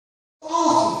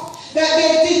that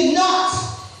they did not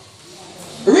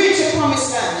reach the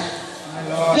promised land.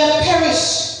 They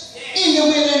perished in the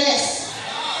wilderness.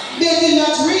 They did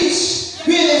not reach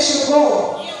where they should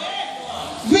go.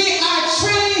 We are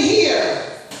training here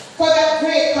for that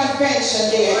great convention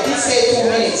there. It said 2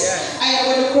 minutes. I am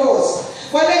going to close.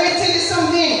 But let me tell you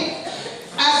something.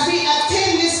 As we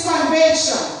attend this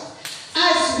convention,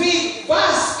 as we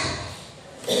bask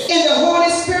in the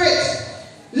Holy Spirit,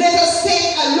 let us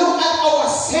take a look at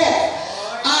ourselves.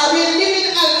 Are we living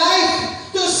a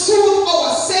life to suit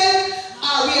ourselves?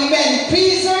 Are we men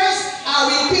pleasers? Are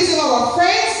we pleasing our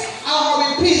friends? Or are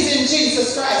we pleasing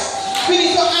Jesus Christ? We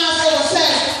need to ask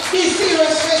ourselves, be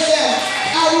serious with them.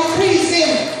 Are we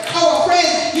pleasing our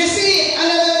friends? You see,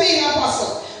 another thing,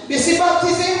 Apostle. You see,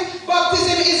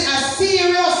 baptism is a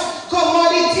serious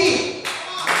commodity.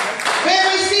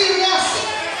 Very serious.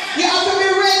 You have to be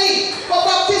ready for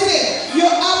baptism. You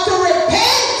have to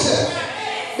repent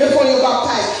before you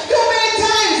baptize. Too many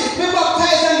times we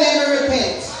baptize and then we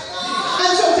repent.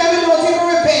 And sometimes we don't even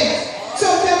repent.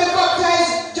 Sometimes we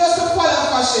baptize just to follow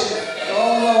fashion.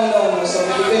 No.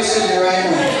 Somebody listen to me right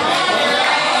now.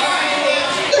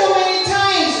 Too many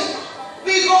times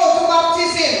we go to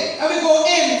baptism and we go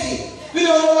empty. We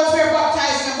don't know what we're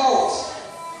baptizing about.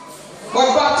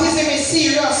 But baptism is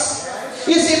serious.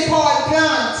 You see, Paul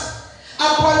plant,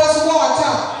 Apollos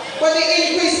water, but the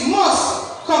increase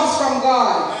must comes from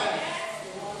God.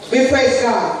 We praise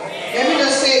God. Let me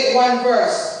just take one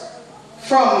verse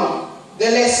from the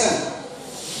lesson.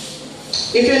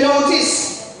 If you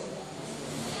notice,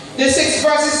 the 6th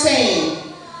verse is saying,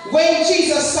 when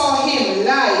Jesus saw him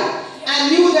lie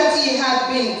and knew that he had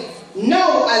been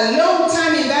now a long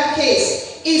time in that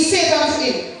case, he said unto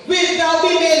him, will thou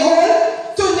be made whole?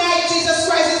 Tonight Jesus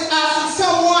Christ is asking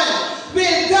someone,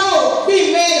 will thou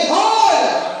be made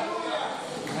whole?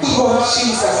 Oh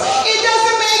Jesus, it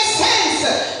doesn't make sense.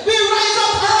 We rise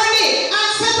up early and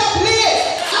set up late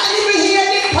and if we hear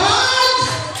depart.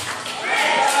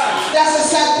 That's the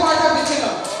sad part of it, you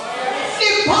know.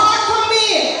 Depart from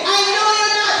me. I know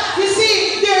you're not. You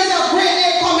see, there is a great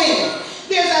day coming.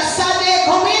 There's a sad day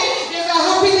coming. There's a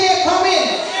happy day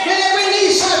coming. When every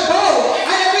knee shall bow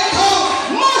and every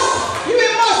tongue must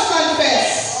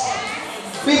confess.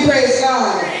 We praise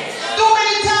God. Too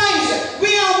many times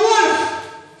we are wolf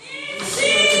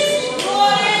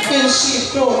in sheep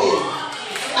clothing.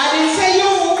 I didn't say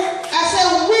you. I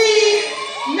said we.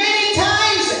 Many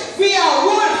times we are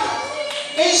wolf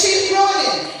in sheep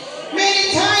clothing.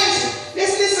 Many times,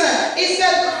 listen, it's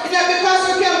not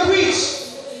because we can preach.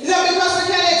 It's not because we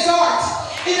can exhort.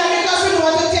 It's not because we don't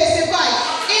want to testify.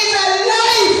 It's a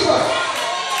life.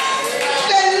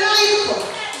 The life.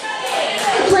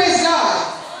 Praise God.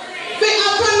 We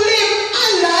have to live a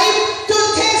life to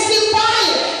testify.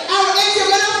 Or else you're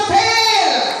going to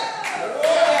fail.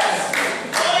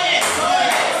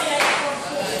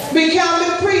 We can't be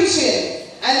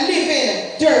preaching and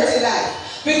living dirty life.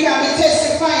 We can't be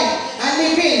testifying and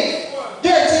living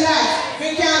dirty life.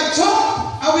 We can't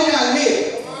jump and we not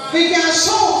live. We can't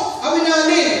shout and we not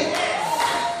live.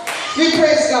 We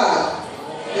praise God.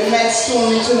 You might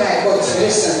stone me tonight, but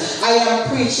listen, I am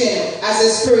preaching as the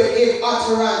Spirit gave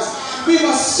utterance. We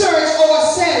must search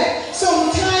ourselves.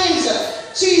 Sometimes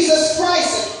Jesus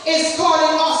Christ is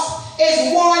calling us,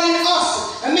 is warning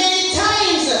us. And many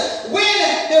times when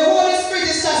the Holy Spirit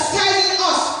is chastising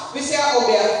us, we say, oh,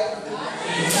 there.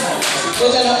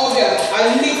 But I know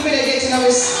I live with the getting of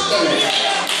his skin.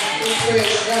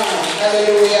 Praise God.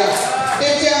 Hallelujah.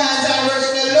 Lift your hands and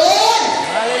worship the Lord.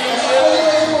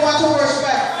 Hallelujah. If you want to worship,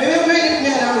 maybe we lift me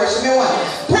and worship me one.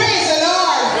 Praise the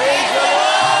Lord. Praise the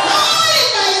Lord. Holy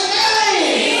my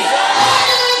name.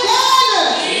 Holy my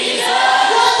God.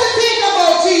 What to think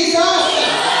about Jesus?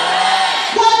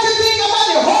 What to think about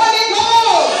the Holy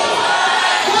Ghost?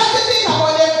 What to think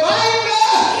about the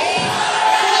Bible?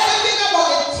 What to think about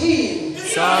the team?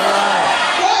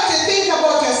 What to think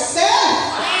about yourself?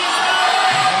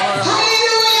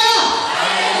 Hallelujah!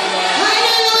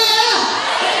 Hallelujah!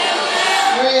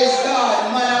 Praise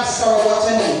God. Man of sorrow, what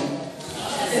a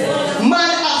name.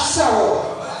 Man of sorrow.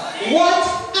 What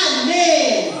a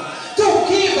name to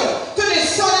give to the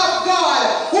Son of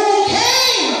God who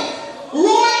came,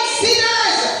 ruined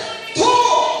sinners to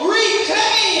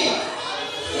reclaim.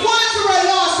 Once we were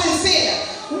lost in sin,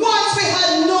 once we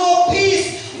had no peace,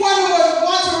 once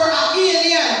we were an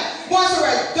alien, once we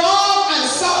were dog and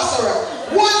sorcerer,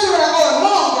 once we were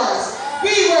whoremongers,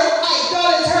 we were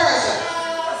idolaters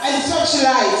and such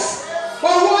lights.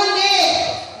 But one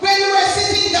day, when we were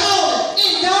sitting down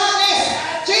in darkness,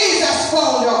 Jesus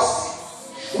found us.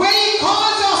 When he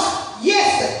called us,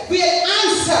 yes, we had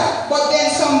answered, but then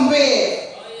some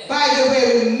way, by the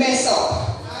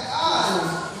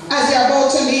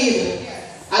about to leave.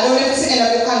 I don't know if it's the end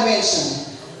of the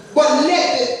convention. But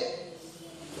let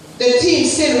the theme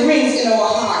still rings in our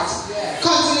hearts.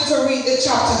 Continue to read the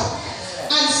chapter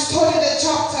and study the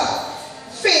chapter.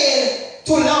 Fail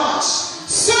to launch.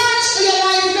 Search your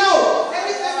life now. Let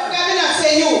me not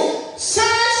say you.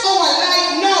 Search our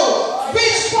life now.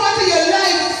 Which part of your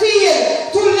life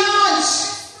failed to launch?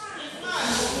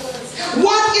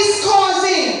 What is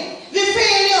causing the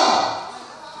failure?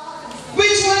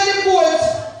 Which one of the bolts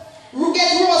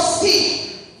get rusty?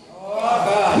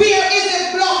 Where is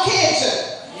the blockage?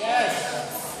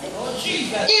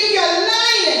 If your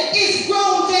line is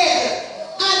grounded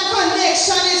and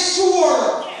connection is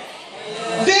sure,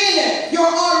 then you're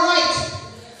all right.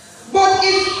 But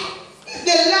if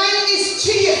the line is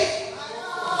cheap,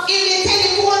 if the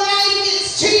telephone line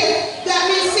is cheap, that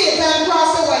means Satan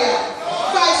crossed the wire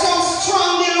by some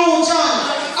strong delusion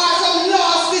or some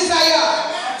lost desire.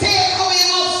 Take away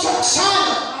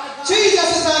obstruction. Jesus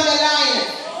is on the line.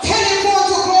 Telephone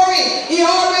to glory. He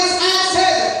always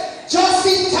answered just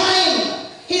in time.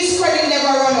 His credit never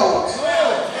run out.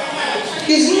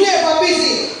 He's never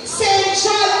busy.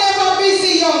 Central never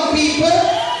busy, young people.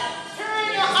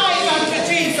 Turn your eyes unto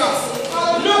Jesus.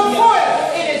 Look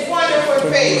forth in his wonderful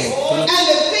face. And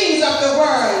the things of the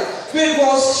world will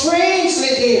go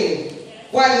strangely dim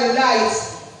while the light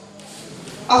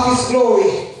of his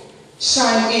glory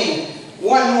shine in.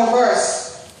 One more verse.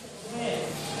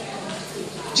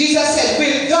 Jesus said,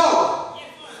 will thou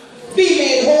be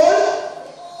made whole?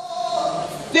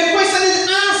 The question is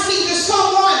asking to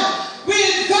someone,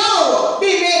 will thou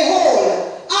be made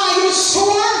whole? Are you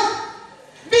sure?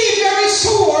 Be very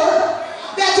sure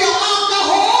that you're on the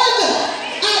hold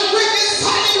and with the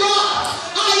solid rock.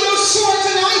 Are you sure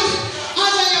tonight?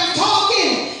 As I am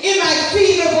talking in my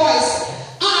feeble voice,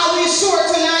 are we sure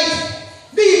tonight?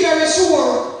 Be very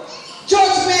sure.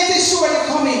 Judgment is surely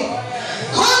coming.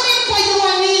 Coming for you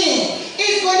and me.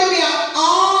 It's going to be an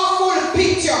awful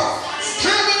picture.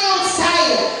 Standing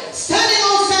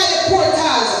outside the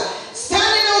portals,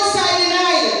 standing outside the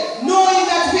night, knowing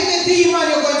that with the demon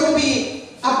you're going to be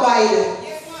abiding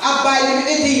with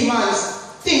the demons.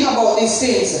 Think about these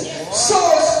things.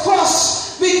 Souls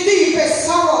crushed with deepest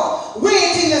sorrow,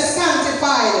 waiting the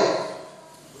sanctified.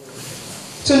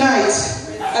 Tonight,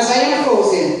 as I am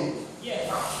closing,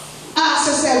 ask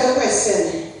yourself the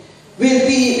question, will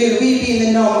we be in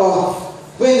the number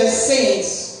when the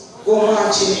saints go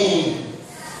marching in?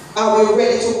 Are we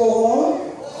ready to go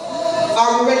home?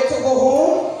 Are we ready to go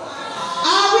home?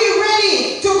 Are we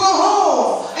ready to go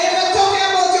home? And if I'm talking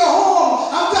about your home,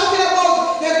 I'm talking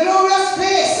about the glorious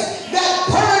place, that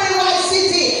pearly white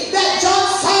city that John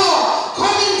saw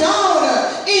coming down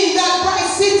in that bright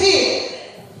city.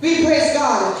 We praise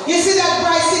God. You see that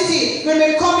bright city will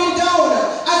be coming down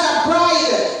as a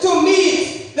bride to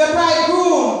meet the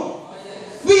bridegroom.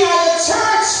 We are the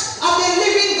church of the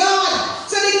living God.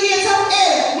 So the gates of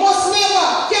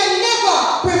hell can never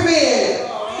prevail.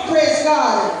 Praise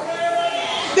God.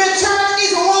 The church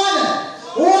is one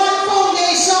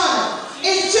foundation.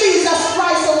 It's Jesus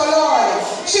Christ our Lord.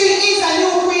 She is a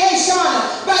new creation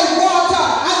by water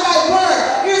and by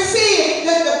word. You see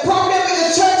that the problem with the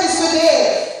church is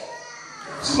today.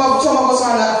 Some of us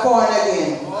are not born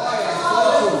again.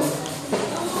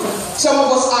 Some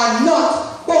of us are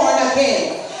not born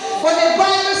again. But the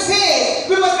Bible says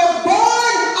we must be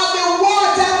born of the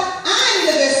water and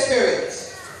the Spirit.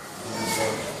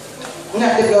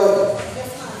 Not the blood.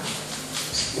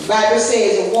 The Bible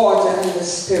says water and the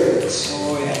Spirit.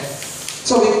 Oh, yes.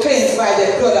 So we cleanse by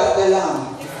the blood of the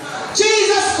Lamb.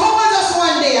 Jesus covered us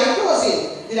one day. I'm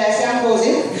closing. Did I say I'm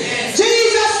closing?